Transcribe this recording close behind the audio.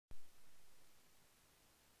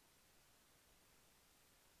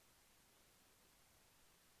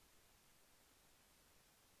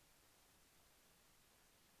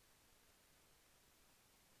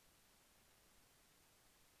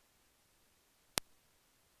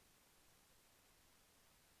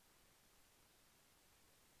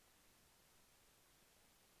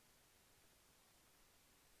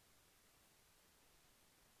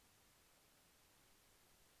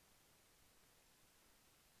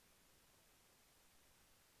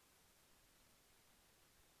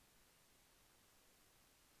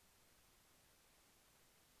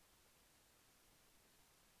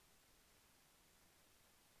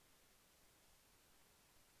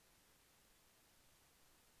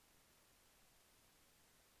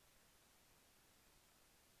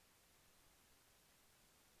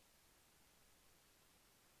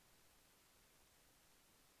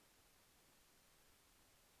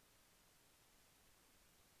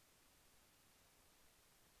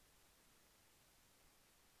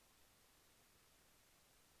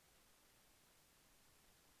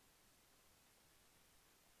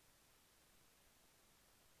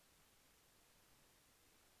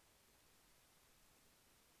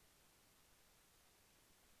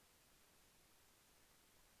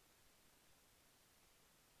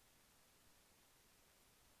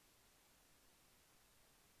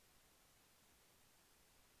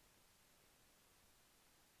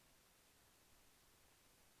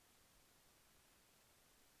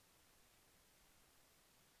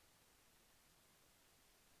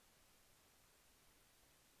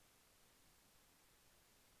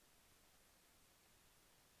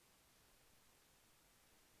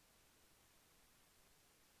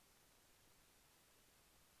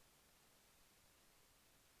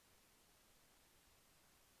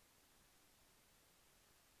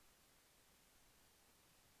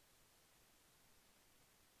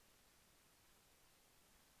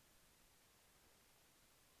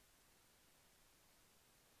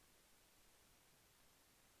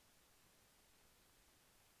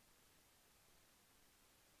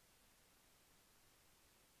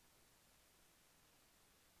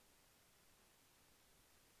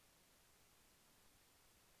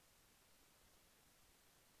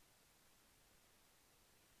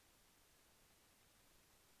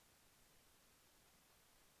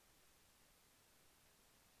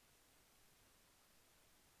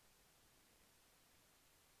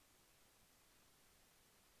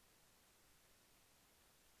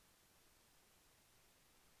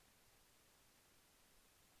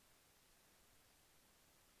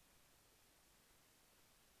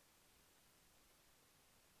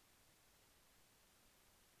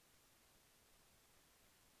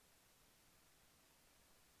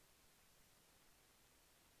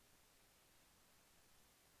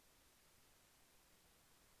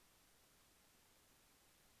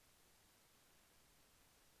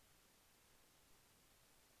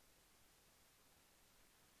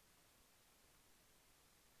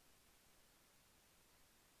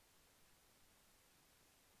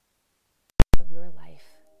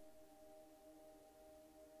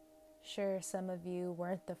Sure, some of you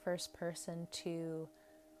weren't the first person to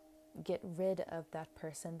get rid of that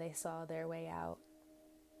person. They saw their way out.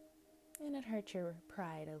 And it hurt your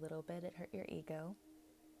pride a little bit. It hurt your ego.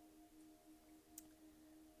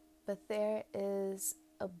 But there is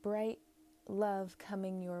a bright love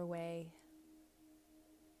coming your way.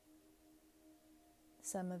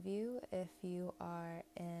 Some of you, if you are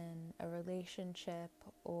in a relationship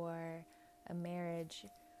or a marriage,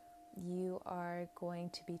 you are going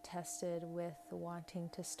to be tested with wanting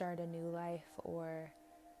to start a new life, or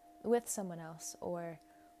with someone else, or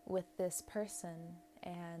with this person,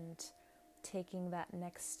 and taking that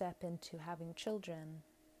next step into having children.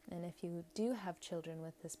 And if you do have children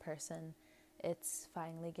with this person, it's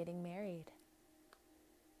finally getting married.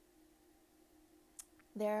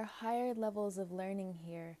 There are higher levels of learning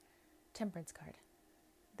here. Temperance card.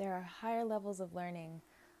 There are higher levels of learning,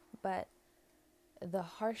 but the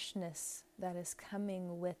harshness that is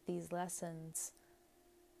coming with these lessons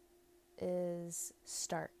is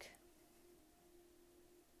stark.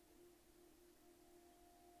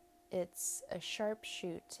 It's a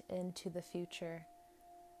sharpshoot into the future,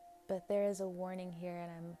 but there is a warning here,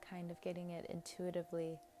 and I'm kind of getting it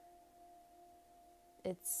intuitively.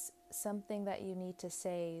 It's something that you need to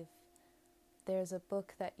save. There's a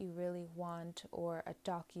book that you really want, or a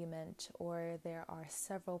document, or there are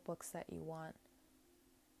several books that you want.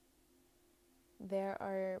 There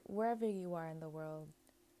are, wherever you are in the world,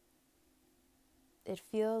 it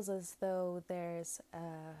feels as though there's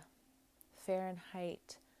a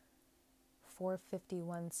Fahrenheit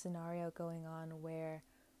 451 scenario going on where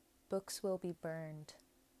books will be burned,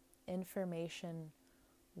 information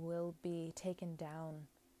will be taken down,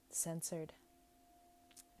 censored.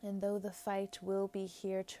 And though the fight will be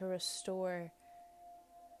here to restore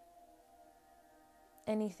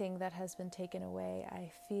anything that has been taken away,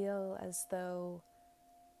 I feel as though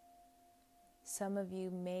some of you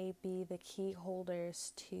may be the key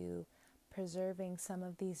holders to preserving some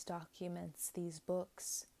of these documents, these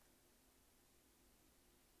books.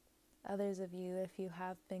 Others of you, if you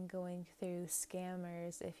have been going through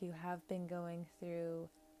scammers, if you have been going through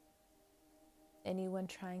anyone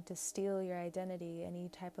trying to steal your identity, any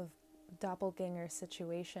type of doppelganger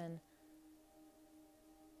situation,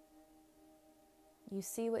 you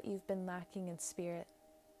see what you've been lacking in spirit.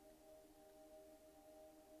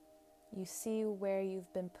 You see where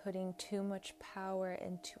you've been putting too much power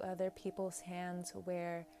into other people's hands,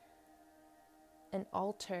 where an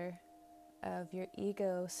altar of your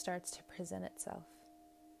ego starts to present itself.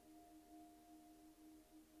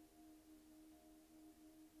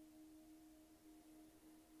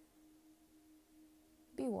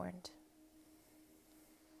 Be warned.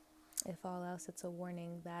 If all else, it's a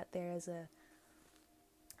warning that there is a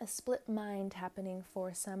split mind happening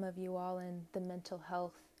for some of you all in the mental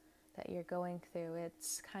health that you're going through.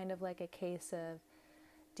 It's kind of like a case of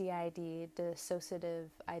DID, dissociative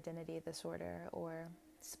identity disorder, or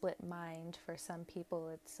split mind. For some people,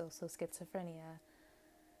 it's also schizophrenia.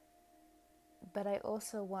 But I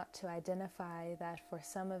also want to identify that for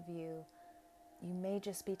some of you, you may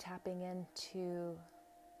just be tapping into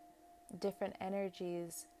different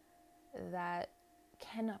energies that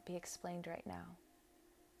cannot be explained right now.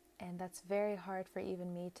 And that's very hard for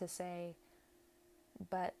even me to say,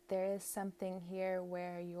 but there is something here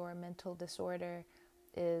where your mental disorder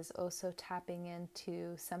is also tapping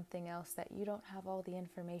into something else that you don't have all the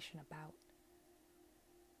information about.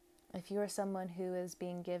 If you are someone who is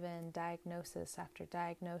being given diagnosis after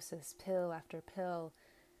diagnosis, pill after pill,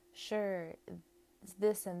 sure,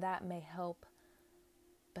 this and that may help,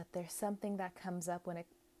 but there's something that comes up when it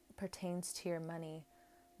pertains to your money,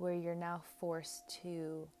 where you're now forced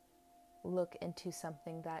to look into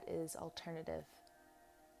something that is alternative,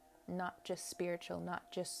 not just spiritual,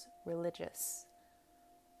 not just religious.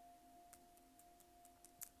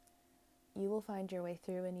 You will find your way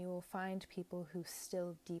through, and you will find people who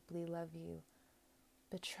still deeply love you,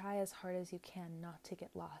 but try as hard as you can not to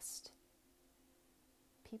get lost.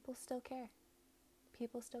 People still care.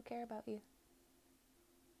 People still care about you.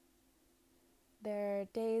 There are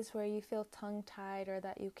days where you feel tongue-tied, or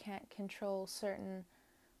that you can't control certain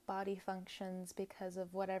body functions because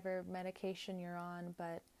of whatever medication you're on,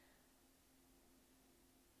 but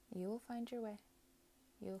you will find your way.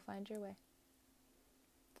 You will find your way.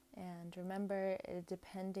 And remember,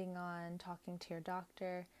 depending on talking to your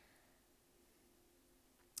doctor,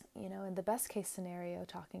 in the best case scenario,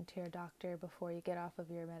 talking to your doctor before you get off of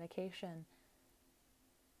your medication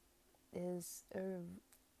is a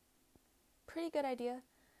pretty good idea.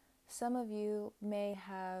 Some of you may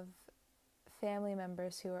have family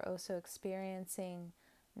members who are also experiencing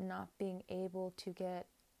not being able to get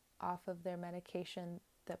off of their medication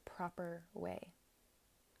the proper way.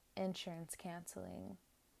 Insurance canceling,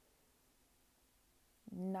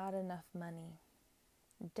 not enough money,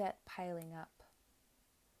 debt piling up.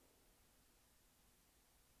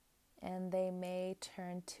 And they may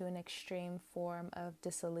turn to an extreme form of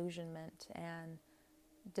disillusionment and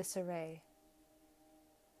disarray.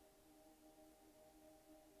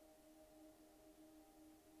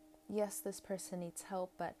 Yes, this person needs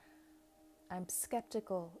help, but I'm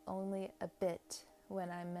skeptical only a bit when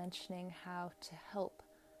I'm mentioning how to help.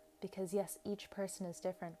 Because yes, each person is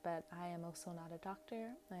different, but I am also not a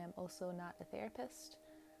doctor. I am also not a therapist.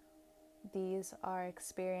 These are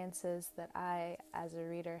experiences that I, as a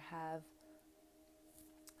reader, have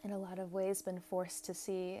in a lot of ways been forced to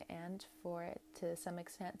see, and for it, to some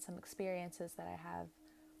extent, some experiences that I have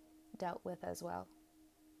dealt with as well.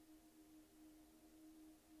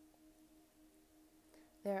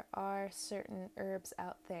 There are certain herbs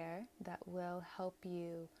out there that will help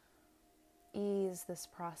you ease this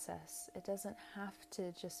process. It doesn't have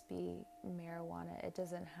to just be marijuana. It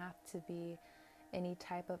doesn't have to be any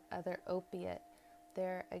type of other opiate.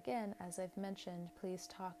 There, again, as I've mentioned, please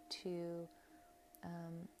talk to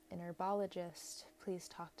an herbologist. Please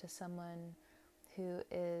talk to someone who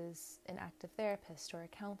is an active therapist or a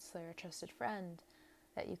counselor, a trusted friend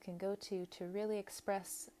that you can go to really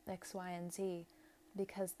express X, Y, and Z.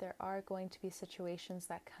 Because there are going to be situations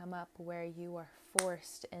that come up where you are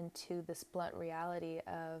forced into this blunt reality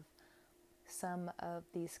of some of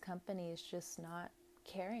these companies just not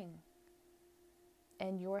caring.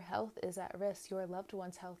 And your health is at risk. Your loved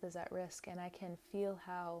one's health is at risk. And I can feel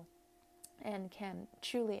how, and can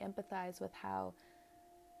truly empathize with how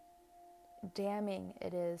damning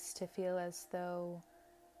it is to feel as though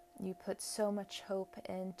you put so much hope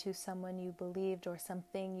into someone you believed or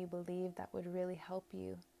something you believed that would really help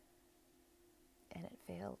you, and it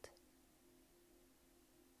failed.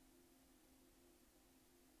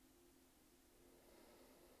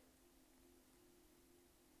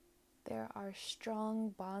 There are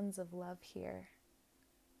strong bonds of love here.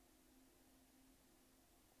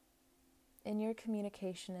 In your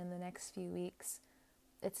communication in the next few weeks,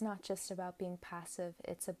 it's not just about being passive,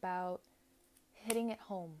 it's about hitting it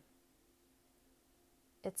home.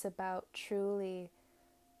 It's about truly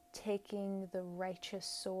taking the righteous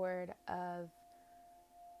sword of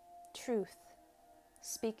truth,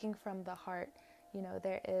 speaking from the heart. You know,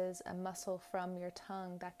 there is a muscle from your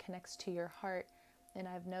tongue that connects to your heart. And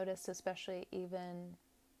I've noticed, especially even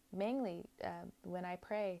mainly when I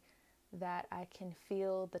pray, that I can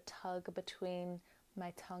feel the tug between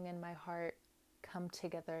my tongue and my heart come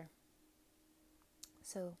together.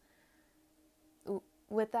 So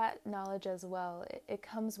with that knowledge as well, it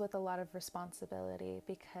comes with a lot of responsibility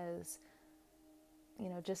because, you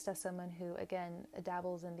know, just as someone who, again,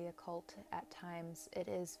 dabbles in the occult at times, it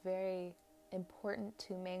is very important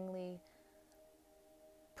to mainly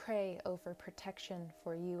pray over protection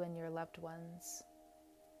for you and your loved ones.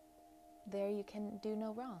 There you can do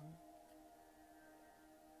no wrong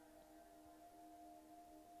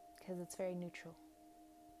because it's very neutral,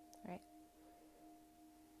 right?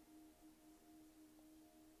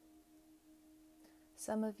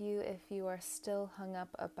 Some of you, if you are still hung up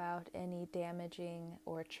about any damaging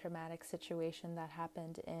or traumatic situation that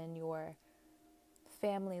happened in your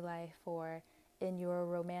family life or in your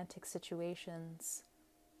romantic situations,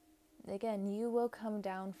 again, you will come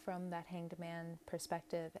down from that hanged man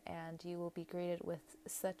perspective and you will be greeted with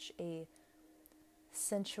such a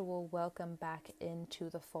sensual welcome back into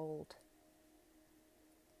the fold.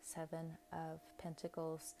 7 of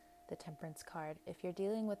Pentacles, the Temperance card. If you're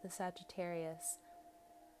dealing with the Sagittarius,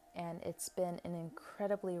 and it's been an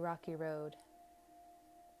incredibly rocky road,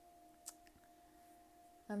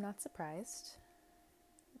 I'm not surprised.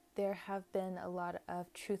 There have been a lot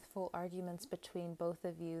of truthful arguments between both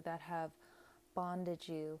of you that have bonded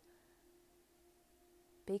you.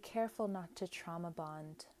 Be careful not to trauma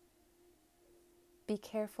bond. Be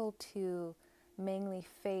careful to mainly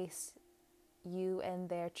face you and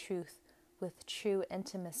their truth with true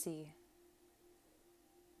intimacy.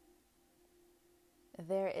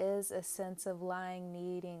 There is a sense of lying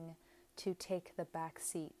needing to take the back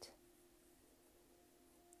seat.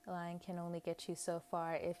 Lying can only get you so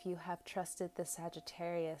far if you have trusted the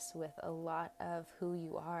Sagittarius with a lot of who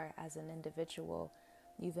you are as an individual.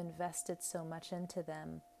 You've invested so much into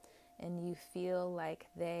them and you feel like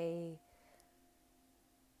they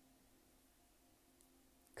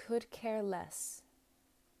could care less.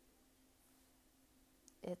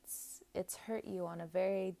 It's hurt you on a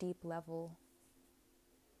very deep level.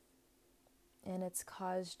 And it's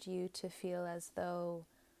caused you to feel as though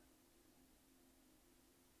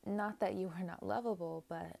Not that you are not lovable,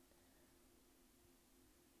 but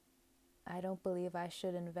I don't believe I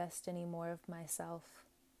should invest any more of myself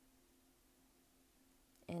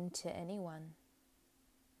into anyone.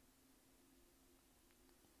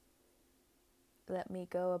 Let me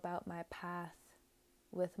go about my path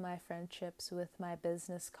with my friendships, with my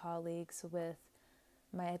business colleagues, with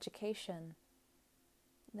my education.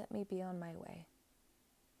 Let me be on my way.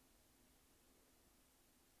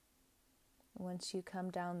 Once you come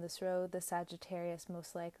down this road, the Sagittarius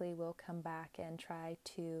most likely will come back and try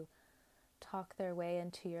to talk their way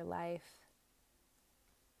into your life.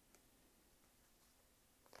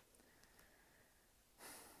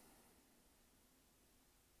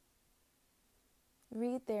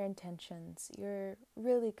 Read their intentions. You're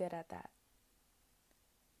really good at that.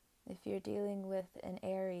 If you're dealing with an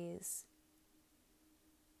Aries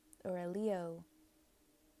or a Leo,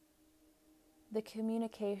 the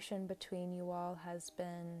communication between you all has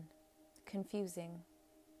been confusing.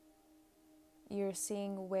 You're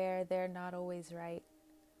seeing where they're not always right,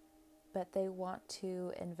 but they want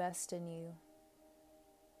to invest in you.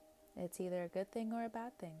 It's either a good thing or a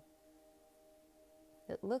bad thing.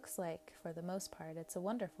 It looks like, for the most part, it's a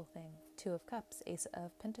wonderful thing. 2 of Cups, Ace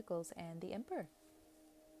of Pentacles, and the Emperor.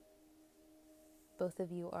 Both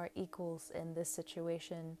of you are equals in this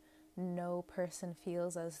situation. No person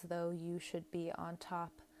feels as though you should be on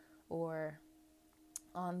top or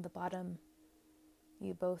on the bottom.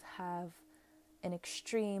 You both have an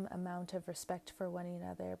extreme amount of respect for one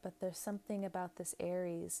another, but there's something about this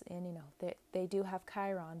Aries, and they do have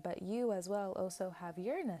Chiron, but you as well also have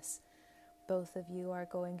Uranus. Both of you are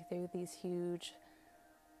going through these huge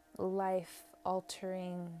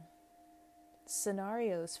life-altering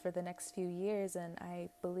scenarios for the next few years, and I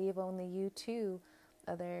believe only you two,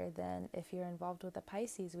 other than if you're involved with the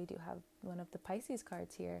Pisces. We do have one of the Pisces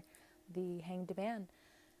cards here, the Hanged Man.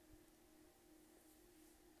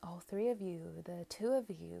 All 3 of you, the 2 of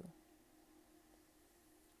you,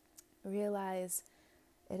 realize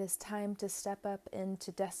it is time to step up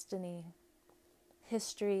into destiny.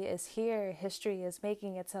 History is here. History is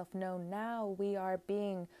making itself known now. We are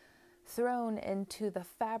being thrown into the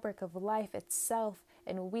fabric of life itself,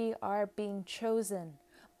 and we are being chosen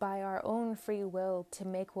by our own free will to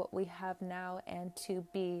make what we have now and to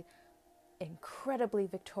be incredibly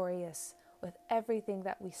victorious with everything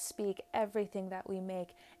that we speak, everything that we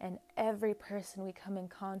make, and every person we come in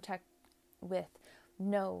contact with.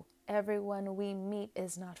 No, everyone we meet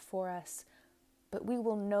is not for us. But we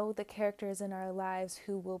will know the characters in our lives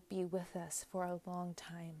who will be with us for a long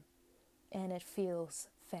time. And it feels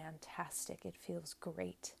fantastic. It feels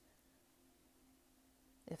great.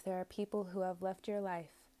 If there are people who have left your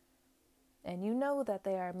life, and you know that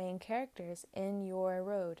they are main characters in your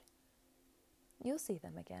road, you'll see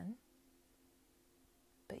them again.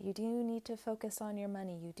 But you do need to focus on your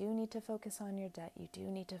money. You do need to focus on your debt. You do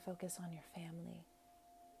need to focus on your family.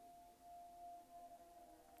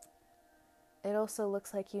 It also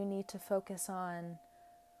looks like you need to focus on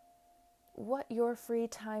what your free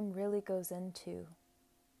time really goes into.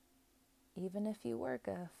 Even if you work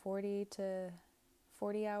a 40 to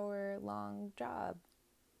 40 hour long job,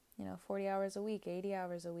 40 hours a week, 80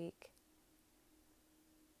 hours a week.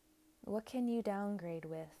 What can you downgrade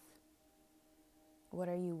with? What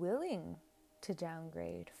are you willing to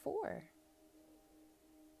downgrade for?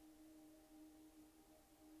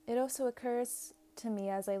 It also occurs to me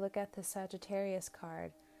as I look at the Sagittarius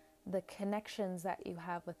card, the connections that you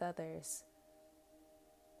have with others.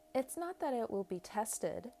 It's not that it will be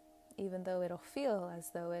tested, even though it'll feel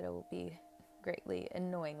as though it will be greatly,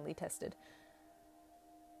 annoyingly tested.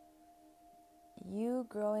 You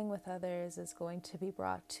growing with others is going to be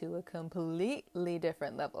brought to a completely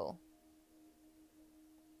different level.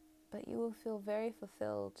 But you will feel very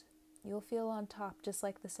fulfilled. You'll feel on top, just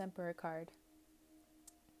like this Emperor card.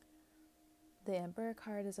 The Emperor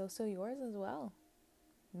card is also yours as well.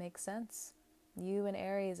 Makes sense. You and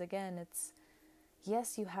Aries, again,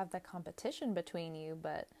 yes, you have that competition between you,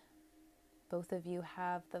 but both of you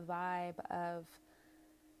have the vibe of,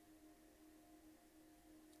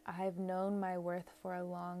 I've known my worth for a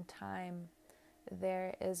long time.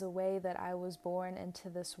 There is a way that I was born into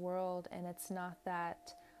this world, and it's not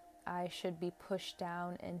that I should be pushed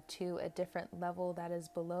down into a different level that is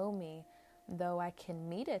below me, though I can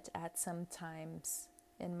meet it at some times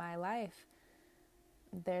in my life.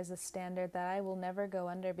 There's a standard that I will never go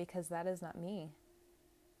under because that is not me.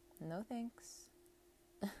 No thanks.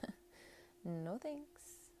 No thanks.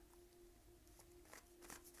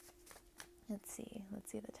 Let's see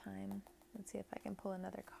the time. Let's see if I can pull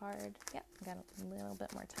another card. Yeah, got a little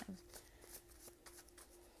bit more time.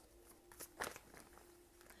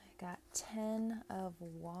 got 10 of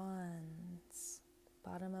Wands.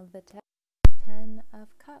 Bottom of the deck, 10 of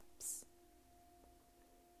Cups.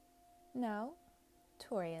 Now,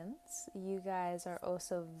 Taurians, you guys are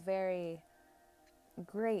also very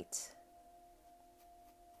great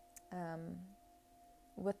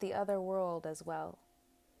with the other world as well.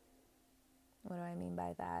 What do I mean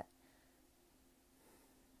by that?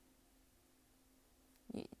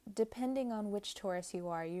 Depending on which Taurus you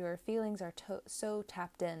are, your feelings are so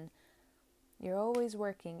tapped in. You're always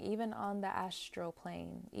working, even on the astral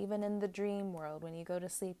plane, even in the dream world. When you go to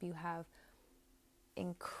sleep, you have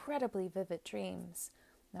incredibly vivid dreams.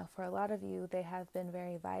 Now, for a lot of you, they have been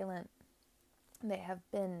very violent. They have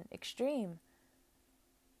been extreme.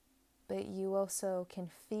 But you also can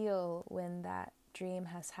feel when that dream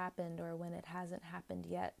has happened or when it hasn't happened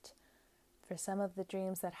yet. For some of the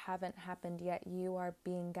dreams that haven't happened yet, you are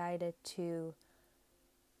being guided to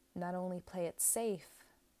not only play it safe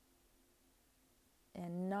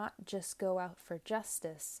and not just go out for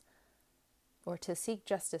justice or to seek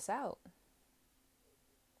justice out.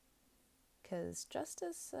 Because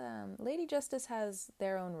Lady Justice has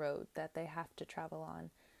their own road that they have to travel on.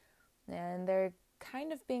 And they're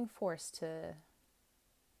kind of being forced to,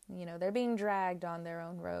 they're being dragged on their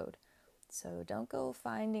own road. So don't go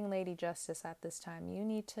finding Lady Justice at this time. You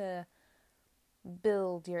need to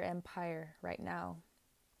build your empire right now.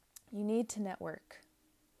 You need to network.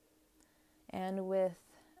 And with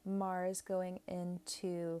Mars going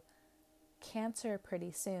into Cancer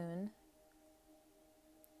pretty soon,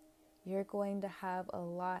 you're going to have a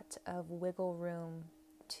lot of wiggle room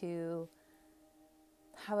to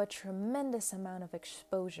have a tremendous amount of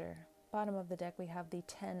exposure. Bottom of the deck, we have the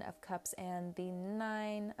 10 of Cups and the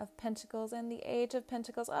 9 of Pentacles and the Age of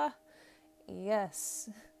Pentacles. Yes.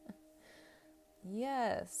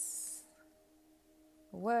 Yes.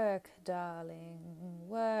 Work, darling,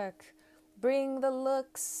 work. Bring the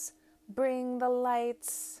looks, bring the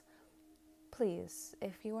lights. Please,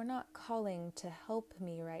 if you are not calling to help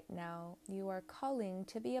me right now, you are calling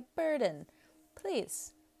to be a burden.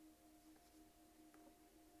 Please.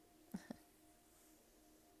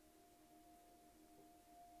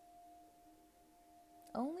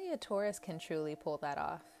 Only a Taurus can truly pull that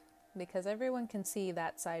off, because everyone can see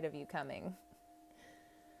that side of you coming.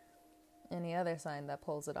 Any other sign that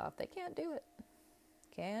pulls it off, they can't do it.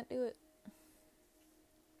 Can't do it.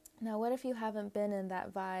 Now, what if you haven't been in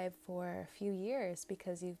that vibe for a few years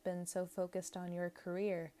because you've been so focused on your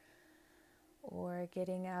career or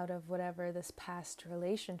getting out of whatever this past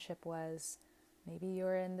relationship was? Maybe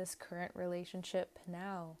you're in this current relationship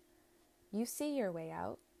now. You see your way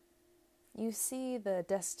out. You see the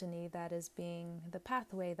destiny that is the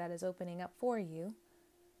pathway that is opening up for you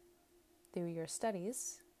through your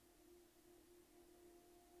studies.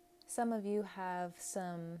 Some of you have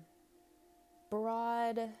some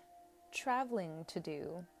broad traveling to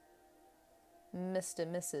do. Mr.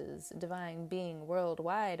 Mrs. Divine Being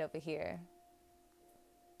worldwide over here.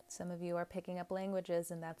 Some of you are picking up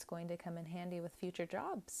languages, and that's going to come in handy with future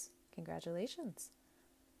jobs. Congratulations.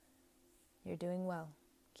 You're doing well.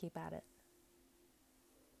 Keep at it.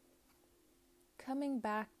 Coming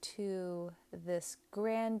back to this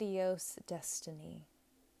grandiose destiny.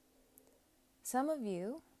 Some of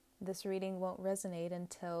you, this reading won't resonate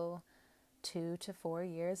until 2 to 4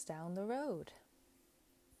 years down the road.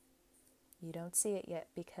 You don't see it yet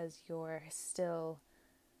because you're still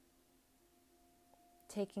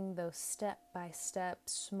taking those step-by-step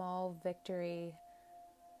small victory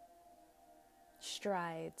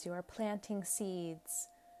strides. You are planting seeds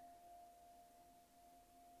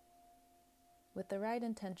with the right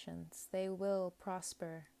intentions. They will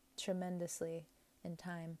prosper tremendously in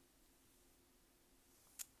time.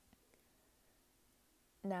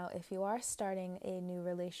 Now, if you are starting a new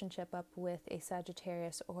relationship up with a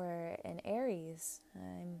Sagittarius or an Aries,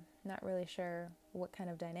 I'm not really sure what kind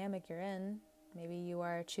of dynamic you're in. Maybe you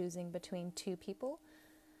are choosing between two people.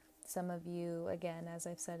 Some of you, again, as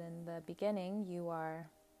I've said in the beginning, you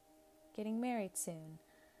are getting married soon.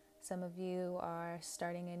 Some of you are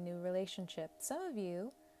starting a new relationship. Some of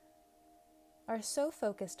you are so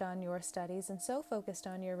focused on your studies and so focused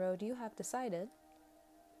on your road, you have decided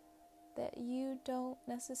that you don't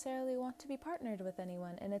necessarily want to be partnered with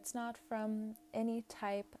anyone. And it's not from any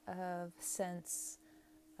type of sense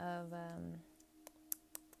of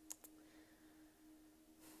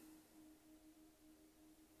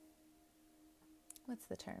what's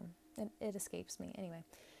the term? It escapes me. Anyway,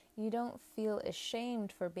 you don't feel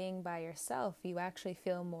ashamed for being by yourself. You actually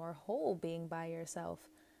feel more whole being by yourself.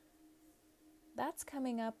 That's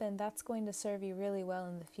coming up, and that's going to serve you really well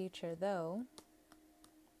in the future, though.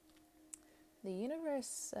 The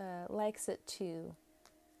universe likes it too,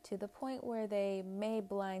 to the point where they may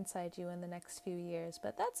blindside you in the next few years,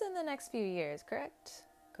 but that's in the next few years, correct?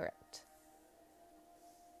 Correct.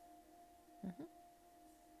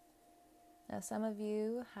 Now, some of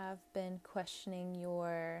you have been questioning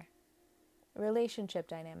your relationship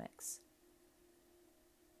dynamics.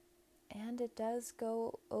 And it does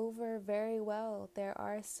go over very well. There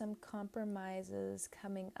are some compromises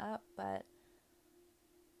coming up, but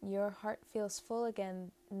your heart feels full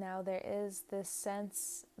again. Now there is this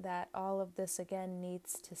sense that all of this again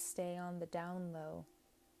needs to stay on the down low.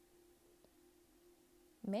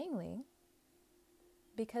 Mainly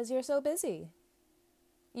because you're so busy.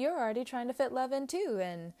 You're already trying to fit love in too,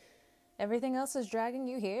 and everything else is dragging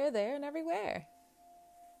you here, there, and everywhere.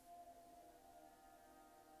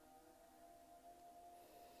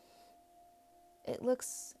 It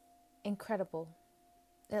looks incredible.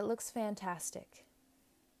 It looks fantastic.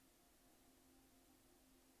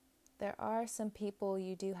 There are some people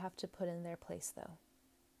you do have to put in their place, though,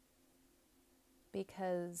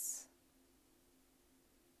 because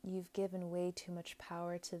you've given way too much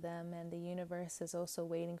power to them, and the universe is also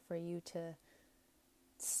waiting for you to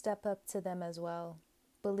step up to them as well.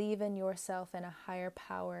 Believe in yourself and a higher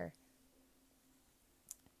power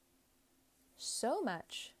so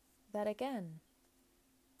much that, again,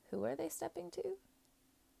 who are they stepping to?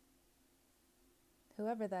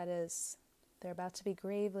 Whoever that is, they're about to be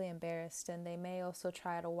gravely embarrassed, and they may also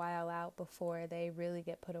try to while out before they really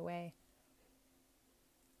get put away.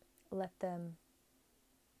 Let them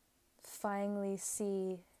finally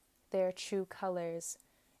see their true colors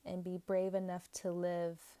and be brave enough to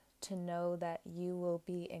live, to know that you will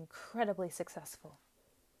be incredibly successful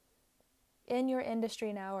in your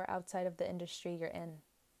industry now or outside of the industry you're in.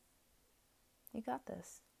 You got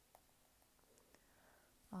this.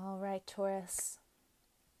 All right, Taurus.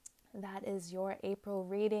 That is your April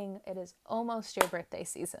reading. It is almost your birthday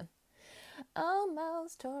season.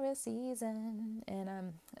 Almost Taurus season.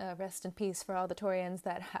 And rest in peace for all the Taurians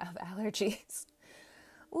that have allergies.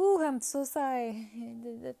 Ooh, I'm so sorry.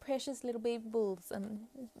 The precious little baby bulls.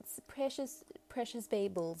 Precious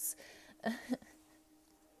babies.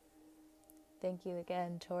 Thank you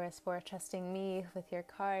again, Taurus, for trusting me with your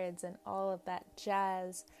cards and all of that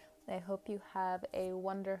jazz. I hope you have a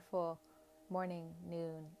wonderful morning,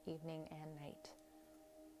 noon, evening, and night.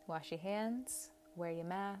 Wash your hands, wear your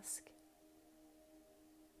mask,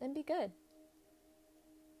 and be good.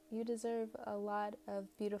 You deserve a lot of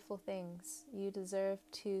beautiful things. You deserve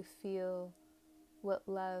to feel what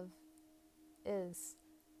love is.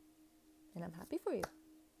 And I'm happy for you.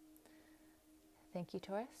 Thank you,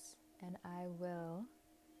 Taurus, and I will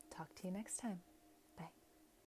talk to you next time.